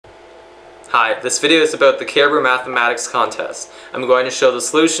Hi, this video is about the Caribou Mathematics Contest. I'm going to show the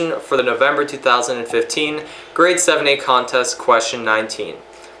solution for the November 2015 Grade 7A Contest Question 19,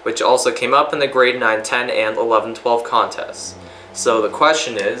 which also came up in the Grade 9, 10, and 11, 12 contests. So the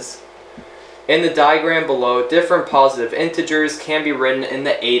question is, in the diagram below, different positive integers can be written in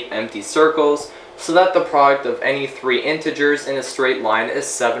the 8 empty circles so that the product of any 3 integers in a straight line is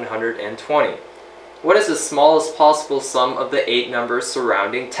 720. What is the smallest possible sum of the 8 numbers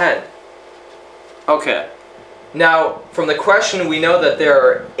surrounding 10? Okay, now from the question we know that there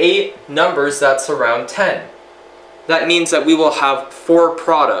are 8 numbers that surround 10. That means that we will have 4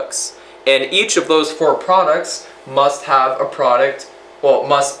 products, and each of those 4 products must have a product, well,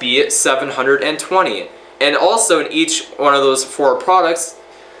 must be 720. And also in each one of those 4 products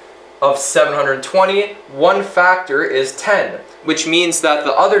of 720, one factor is 10, which means that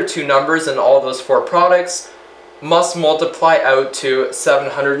the other 2 numbers in all those 4 products must multiply out to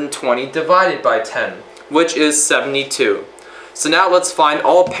 720 divided by 10, which is 72. So now let's find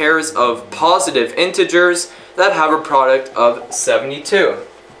all pairs of positive integers that have a product of 72.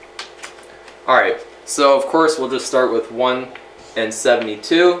 Alright, so of course we'll just start with 1 and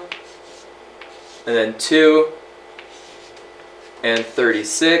 72, and then 2 and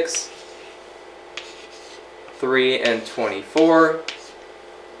 36, 3 and 24,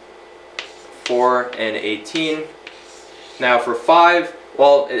 4 and 18. Now for 5,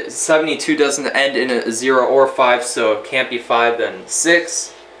 well, 72 doesn't end in a 0 or 5, so it can't be 5, then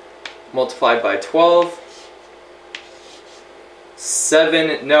 6 multiplied by 12.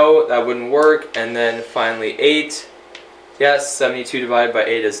 7, no, that wouldn't work. And then finally 8. Yes, 72 divided by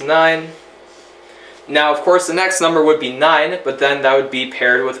 8 is 9. Now, of course, the next number would be 9, but then that would be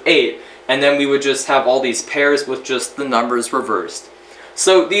paired with 8. And then we would just have all these pairs with just the numbers reversed.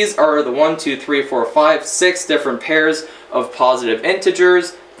 So these are the 1, 2, 3, 4, 5, 6 different pairs of positive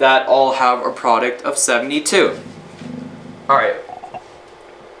integers that all have a product of 72. Alright.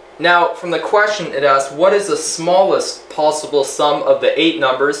 Now, from the question it asks, what is the smallest possible sum of the 8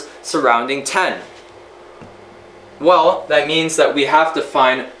 numbers surrounding 10? Well, that means that we have to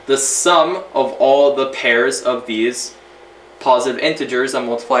find the sum of all the pairs of these positive integers that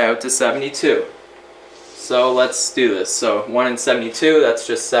multiply out to 72. So let's do this. So 1 and 72, that's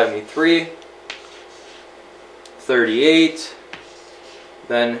just 73. 38.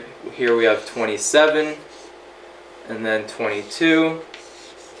 Then here we have 27. And then 22.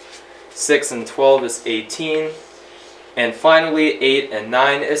 6 and 12 is 18. And finally 8 and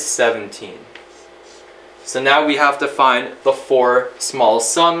 9 is 17. So now we have to find the 4 small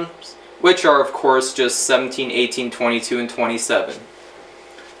sums, which are of course just 17, 18, 22, and 27.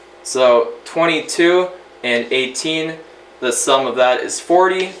 So 22 and 18, the sum of that is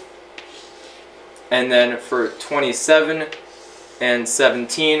 40. And then for 27 and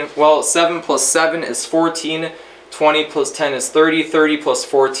 17, well, 7 plus 7 is 14, 20 plus 10 is 30, 30 plus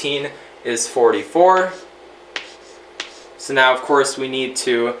 14 is 44. So now, of course, we need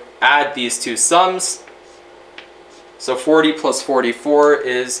to add these 2 sums. So 40 plus 44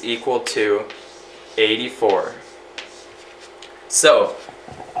 is equal to 84. So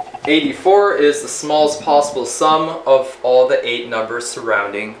 84 is the smallest possible sum of all the 8 numbers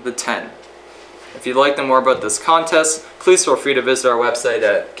surrounding the 10. If you'd like to know more about this contest, please feel free to visit our website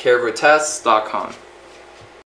at caribouttests.com.